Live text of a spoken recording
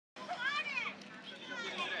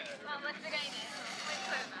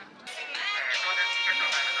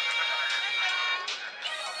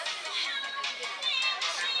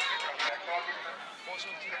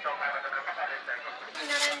並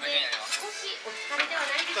んで少しお疲れでは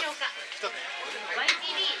ないでしょうか。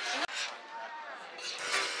YTV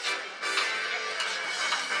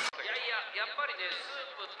やっぱりね、ス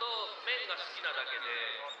ープと麺が好きなだけで、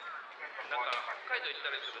なんか北海道行っ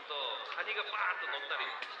たりするとカニがバーッと乗ったり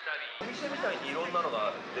したり、お店みたいにいろんなの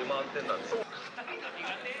が出回ってんだね。そう。ああい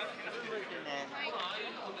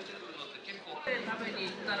うの出てくるのって結構食べに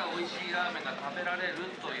行ったら美味しいラーメンが食べられる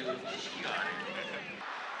という知識がある。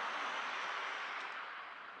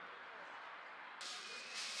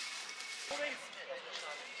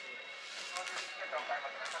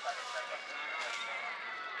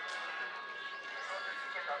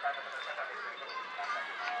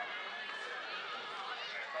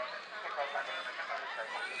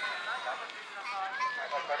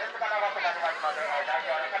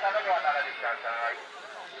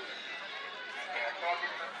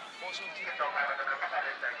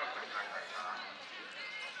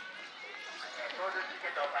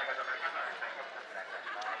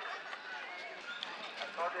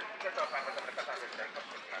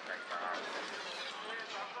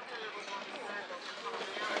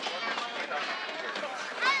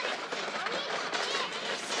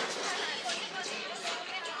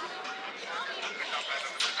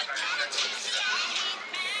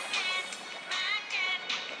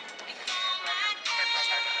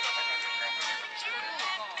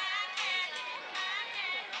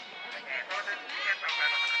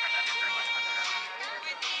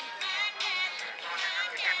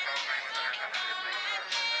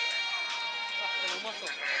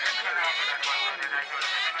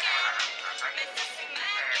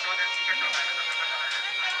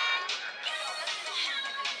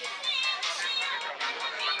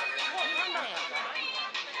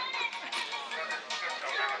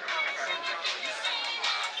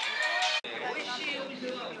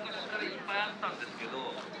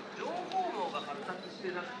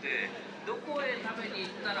どこへ食べに行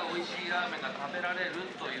ったら美味しいラーメンが食べられる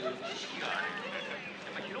という知識がある。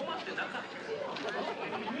やっぱ広まってなかった。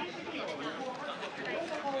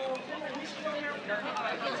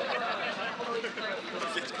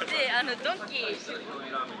で、ドンキー。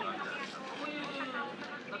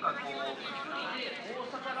なんかこう、大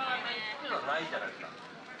阪ラーメンっていうのはないじゃないですか。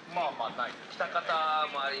まあまあない。北方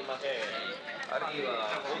もありますし、あるい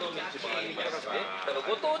は尾道もありますしね。だから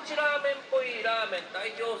ご当地ラーメンっぽいラーメン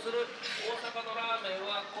代表する大阪のラーメン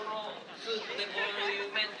はこのスープでこうい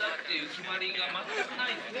う麺だっていう決まりが全く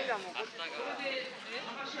ないんですね。それで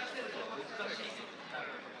探し当てるのは難しい。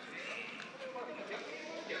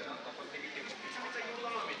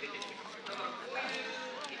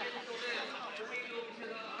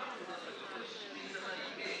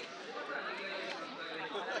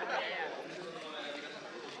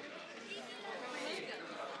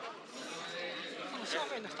正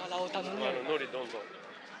面の皿を頼む。海苔どんどん。ス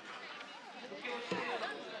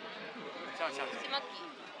マッキ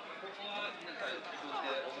ー。ここはなんか自分で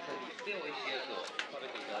お店に行って美味しいやつを食べ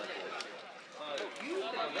ていただく。言う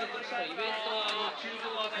てもね、どうしてもイベントは厨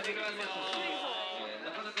房は限られますし、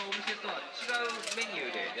なかなかお店とは違うメニ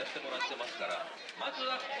ューでやってもらってますから、まず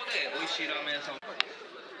はここで美味しいラーメン屋さんを。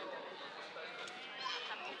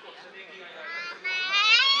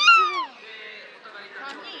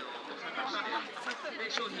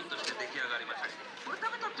商品として出来上がりました。これ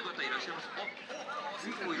食べたって方いらっしゃいます？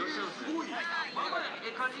結構いらっしゃるんですね。まあまあ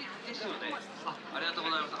ええ感じですよね。ありがと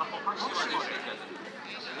うございます。橋までしていただいて。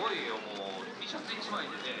すごいよ、もう T シャツ1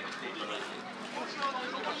枚でね、来ていただいて。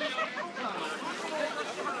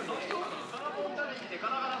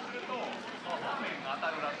ガラガラするとラーメンが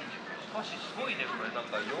当たるらしいんですよ。しかしすごいね、これな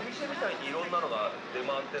んか夜店みたいにいろんなのが出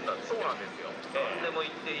回ってんだね。そうなんですよ。何でも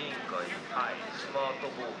行っていいんかい。はい。スマー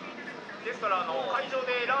トボール。ですから会場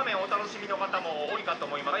でラーメンをお楽しみの方も多いかと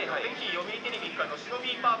思いますけど、はいはい、ぜひ読売テレビ1階のシノ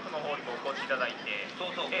ビーパークの方にもお越しいただいて、そ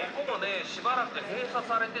うそう、ここもねしばらく閉鎖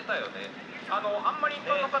されてたよね。あんまり一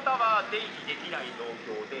般の方は出入りできない状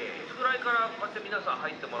況で、いつぐらいからこうやって皆さん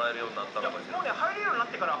入ってもらえるようになったのかしら。もうね入れるようにな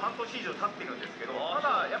ってから半年以上経ってるんですけど、た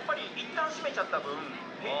だやっぱり一旦閉めちゃった分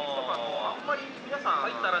平日とかもあんまり皆さん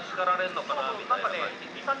入ったら叱られるのかなみたいな感じ。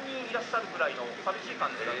2、3人いらっしゃるぐらいの寂しい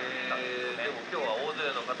感じだったんですね。でも今日は大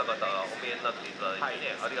勢の方々がお見えになっていただい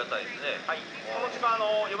てね、ありがたいですね。はい、この時間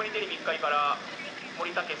読売テレビ1階から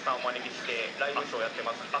森武さんをお招きしてライブショーやって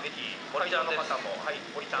ます。ぜひ会場の方も、はい、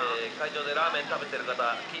森ちゃん、会場でラーメン食べてる方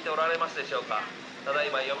聞いておられますでしょうか。ただ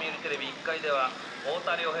いま読売テレビ1階では太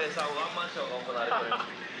田亮平さんワンマンショーが行われておりま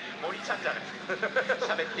す。森ちゃんじゃないです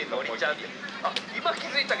か。喋ってんの森ちゃんって。今気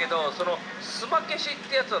づいたけど、そのスマ消しっ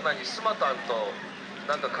てやつは何？スマタンと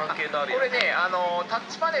なんか関係のあるこれね、タッ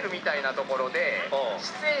チパネルみたいなところで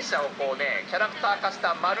出演者をこうねキャラクター化し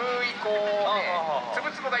た丸いこうねつ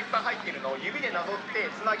ぶつぶがいっぱい入ってるのを指でなぞって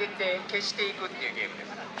つなげて消していくっていうゲームで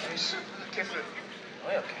す。消す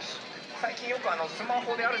何や消す。最近よくスマ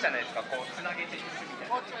ホであるじゃないですか、こうつなげて消すみたい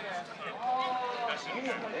な。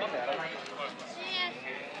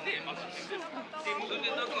で、向こうの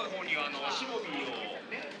方にはシノビーを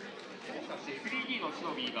ね、もしかして 3D のシ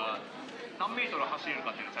ノビーが何メートル走れるか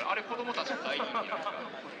っていうのあれ子供たちの大人気なんですか。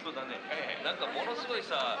そうだね、なんかものすごい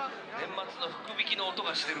さ、年末の福引きの音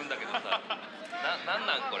がしてるんだけどさ、なん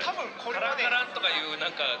これ。多分これはね、カランカランとかいうな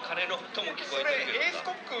んか鐘の音も聞こえてるけどさ。エースコ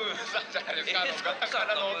ックさんじゃないですか、ガタガ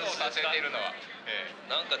タの音をさせてるのは。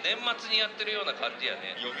なんか年末にやってるような感じや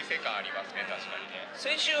ね。夜店感ありますね、確かにね。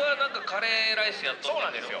先週はなんかカレーライスやっとった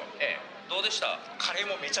んだけど。そうなんですよ。どうでした？カレー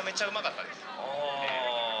もめちゃめちゃうまかったです。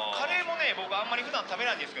カレーもね、僕あんまり普段食べ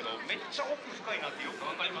ないんですけど、めっちゃ奥深いなってよく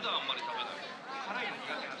わかります。普段あんまり食べない。辛いの苦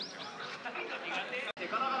手なんですよ。で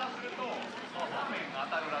ガラガラするとラーメンが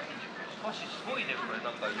当たるらしいんですよ。しかしすごいね、これ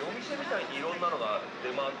なんか夜店みたいにいろんなのが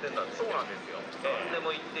出回ってんだね。そうなんですよ。何で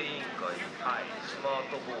も行っていいんかい。はい。スマー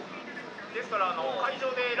トフォン。ですから会場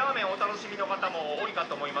でラーメンをお楽しみの方も多いか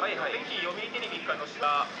と思います。ぜひ読売テレビ1階の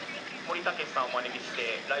下森武さんをお招きし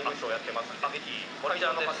てライブショーやってますので、ぜひ会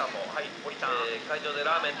場の方も、はい、森ちゃん、会場で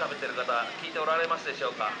ラーメン食べてる方聞いておられますでしょ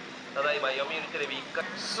うか。ただいま読売テレビ1階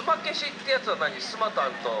スマ消しってやつは何？スマタ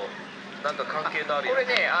ンとなんか関係のある。これ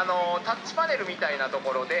ね、タッチパネルみたいなと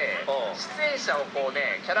ころで出演者をこう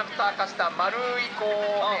ねキャラクター化した丸いこう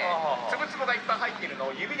ねつぶつぶがいっぱい入ってるの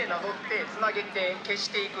を指でなぞってつなげて消し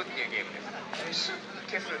ていくっていうゲームです。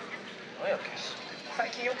消す何や消す。最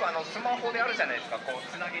近よくスマホであるじゃないですか、こう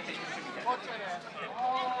つなげて消すみたいな。で、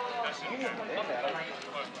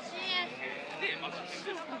向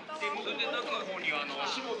こうの方には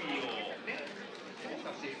シノビーをね、もし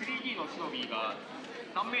かして 3D のシノビーが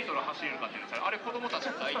何メートル走れるかっていうのあれ子供たち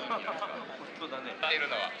の大人気なんですか。そうだね。出る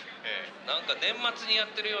のは、なんか年末にや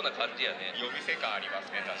ってるような感じやね。夜店感あります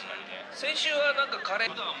ね、確かにね。先週はなんかカレー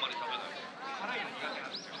普段あんまり食べない。辛いの苦手な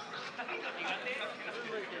んですよ。苦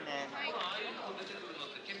手ね。ああいうの出てくるの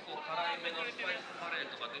って結構辛いめのスパイスカレー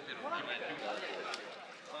とか出てるんじゃないですか。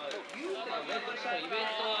言うてもね、どうしてもイベン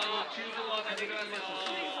トは厨房は限られます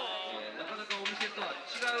し、なかなかお店とは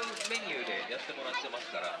違うメニューでやってもらってます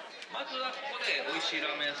から、まずはここで美味しいラ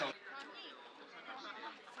ーメン屋さんを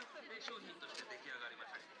商品として出来上がりま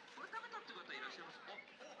した。これ食べたって方いらっしゃいますか？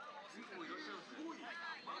結構いらっしゃるんですね。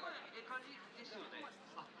まあまあええ感じですよね。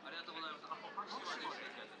ありがとうございます。拍手まで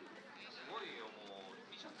すごいよ、もう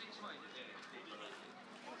T シャツ1枚でね、来ていただいて。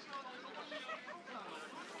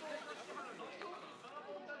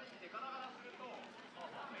ガラガラするとラ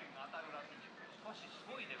ーメンが当たるらしいんですよ。しかしす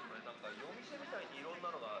ごいね、これなんか夜店みたいにいろんな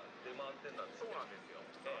のが出回ってんだね。そうなんですよ。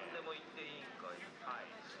何でも行っていいんかい。はい。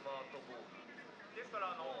スマートフォン。ですか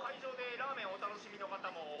ら会場でラーメンをお楽しみの方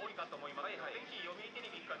も多いかと思います。ぜひ読売テレ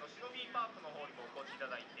ビ1階のシノビーパークの方にもお越しいた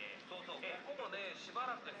だいて。そうそう、ここもね、しば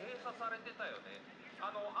らく閉鎖されてたよね。あ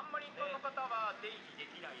んまり一般の方は出入りで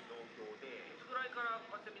きない状況で。いつぐらいから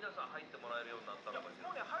こうやって皆さん入ってもらえるようになったのかしら。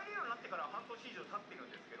もうね、入れるようになってから半年以上経ってるん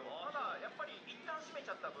ですけど、ただやっぱり一旦閉めち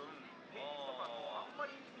ゃった分、平日とかもあんま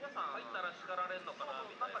り皆さん入ったら叱られんのかな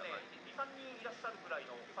みたいな感じ。2、3人いらっしゃるぐらい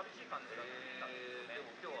の寂しい感じだったんですよね。でも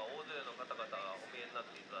今日は大勢の方々お見えになっ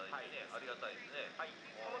ていただいてね、ありがたいですね。はい、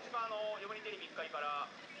この時間読売テレビ1階から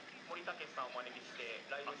森武さんをお招きして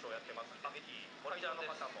ライブショーやってますので、ぜひ会場の方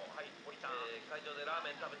も、はい、森ちゃん、会場でラー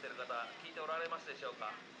メン食べてる方聞いておられますでしょう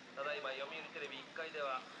か。ただいま読売テレビ1階で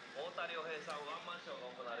は太田亮平さんワンマンショーが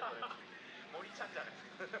行われております。森ちゃんじゃない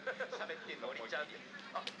ですか。喋ってんの森ちゃん。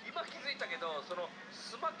今気づいたけど、その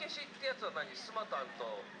スマ消しってやつは何？スマタン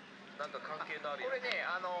となんか関係のある。これね、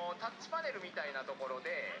タッチパネルみたいなところ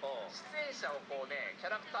で出演者をこうねキ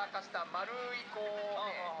ャラクター化した丸いこう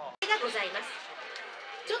ねがございます。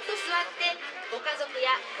ちょっと座ってご家族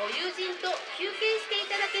やご友人と休憩して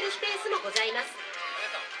いただけるスペースもございます。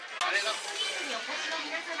本日にお越しの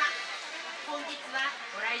皆様、本日は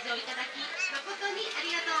ご来場いただき誠にあ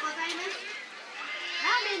りがとうございます。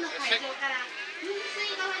ラーメンの会場から噴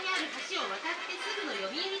水側にある橋を渡ってすぐの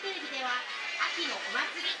読売テレビでは、秋のお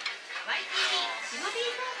祭り YTV シノビ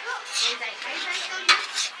ートークを現在開催しておりま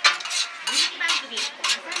す。人気番組「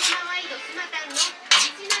朝島ワイドスマタン」のオ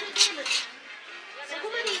リジナルゲーム、そこ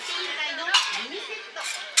まで言っていいかいのミニセット、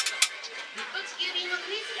グッド地球便の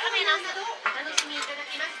クイズコーナーなどをお楽しみいただ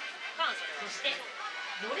けます。そして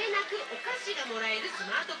漏れなくお菓子がもらえるス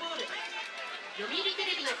マートボール、読売テ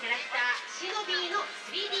レビのキャラクターシノビーの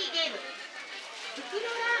 3D ゲーム、袋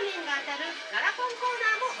ラーメンが当たるガラポンコー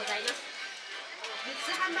ナーもございます。グッ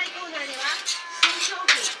ズ販売コーナーではシ新商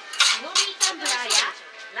品シノビータンブラーや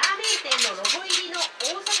ラーメン店のロゴ入りの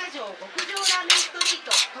大阪城極上ラーメンストリート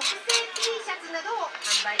特製 T シャツなどを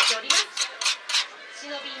販売しております。シ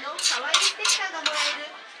ノビーの可愛いステッカーがもらえる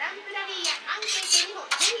スタンプラリーやアンケートにも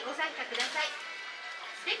ぜひご参加ください。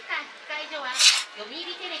ステッカー引換所は読売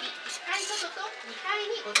テレビ1階外と2階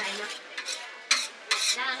にございます。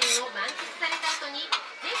ラーメンを満喫された後に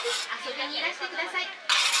ぜひ遊びにいらしてください。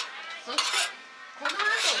そしてこの後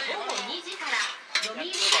午後2時から読売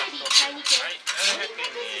テレビ1階にて森田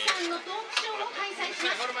哲さんのトークショーを開催し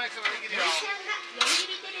ます。森ちゃんが読売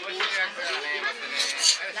テレビに遊びに来ます。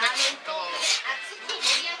ラーメントークで熱く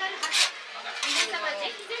盛り上がるはず。皆様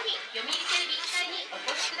ぜひぜひ読売テレビ1階にお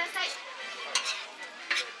越しください。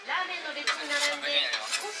ラーメンの列に並んで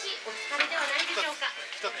少しお疲れではないでしょうか。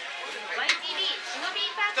 YTV シノビ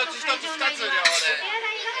ーパークの会場内にはお手洗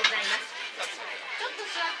いがございます。ちょっと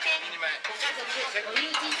座ってご家族ご友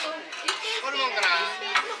人と休憩していただけるス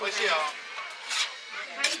ペースもございます。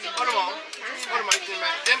会場内のキャンプ席に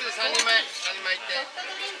は全部で3人前ソフト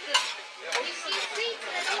ドリンク、おいしいスイーツ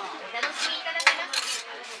などをお楽しみいただけます。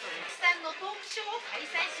さんのトークショーを開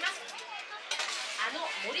催します。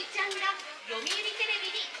森ちゃんが読売テレ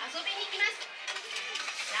ビに遊びに来ます。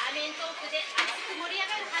ラーメントークで熱く盛り上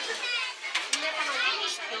がるはず。皆様ぜ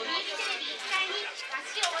ひ読売テレビ1階に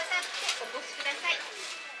橋を渡ってお越しください。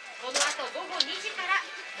この後午後2時から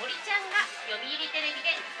森ちゃんが読売テレビ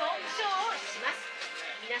でトークショーをします。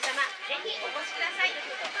皆様ぜひお越しください。ラ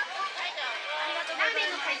ーメ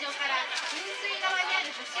ンの会場から噴水側にあ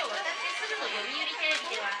る橋を渡ってすぐの読売テレ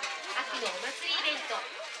ビでは秋のお祭りイベント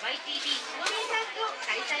YTV シノビーパークを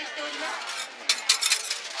開催しております。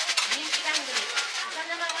人気番組朝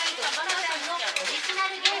生ワイドバナナのオリジナ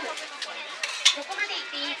ルゲーム、ここまで行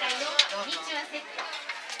っていいんかいのミニチュアセット、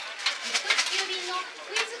ヒット地球便の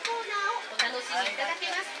クイズコーナーをお楽しみいただけ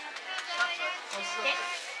ます。そして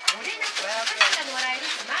漏れなくお菓子がもらえる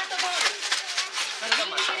スマートボール、読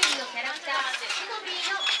売テレビのキャラクターシノビ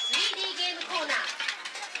ーの 3D ゲームコーナー、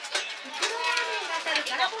袋ラーメンが当たる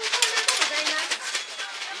カラコンコーナーもございます。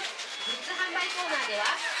グッズ販売コーナーで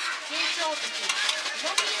は新商品シ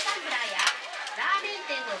ノビータンブラーやラーメン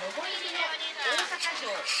店のロゴ入りの大阪城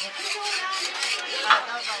極上ラーメンストリー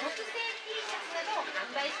ト特製 T シャツなどを販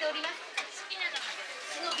売しております。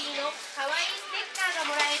シノビーの可愛いステッカー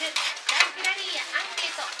がもらえるスタンプラリーやアンケ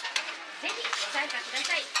ート、ぜひご参加くだ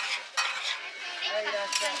さい。ステッカー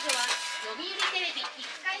引換所は読売テレビ1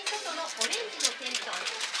階外のオレンジのテント、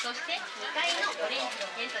そして2階のオレンジの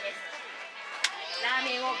テントです。ラー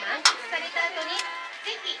メンを満喫された後に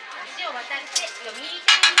ぜひ橋を渡って読売テレビ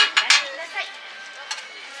にいらしてください。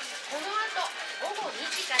この後午後2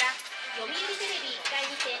時から読売テレビ1階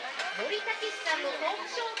にて森田哲さんのトー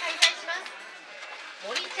クショーを開催します。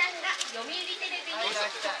森ちゃんが読売テレビにほっ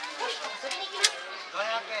こり